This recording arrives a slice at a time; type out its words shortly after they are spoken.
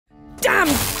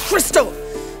crystal!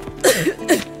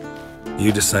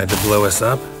 You decide to blow us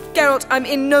up? Geralt, I'm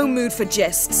in no mood for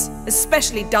jests,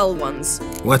 especially dull ones.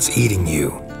 What's eating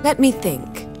you? Let me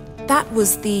think. That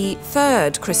was the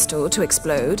third crystal to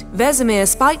explode. Vesemir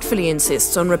spitefully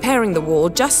insists on repairing the wall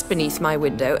just beneath my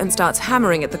window and starts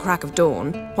hammering at the crack of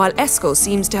dawn, while Eskel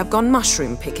seems to have gone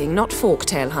mushroom picking, not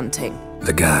forktail hunting.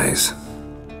 The guys.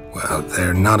 Well,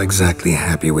 they're not exactly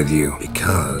happy with you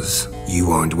because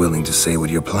you aren't willing to say what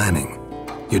you're planning.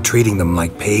 You're treating them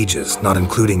like pages, not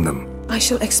including them. I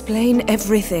shall explain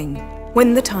everything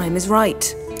when the time is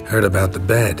right. Heard about the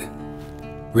bed.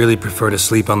 Really prefer to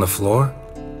sleep on the floor?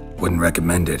 Wouldn't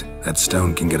recommend it. That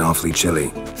stone can get awfully chilly.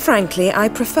 Frankly, I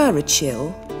prefer a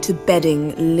chill to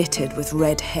bedding littered with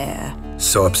red hair.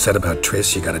 So upset about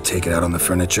Triss you gotta take it out on the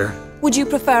furniture? Would you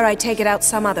prefer I take it out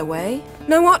some other way?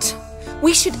 Know what?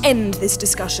 We should end this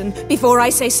discussion before I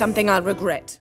say something I'll regret.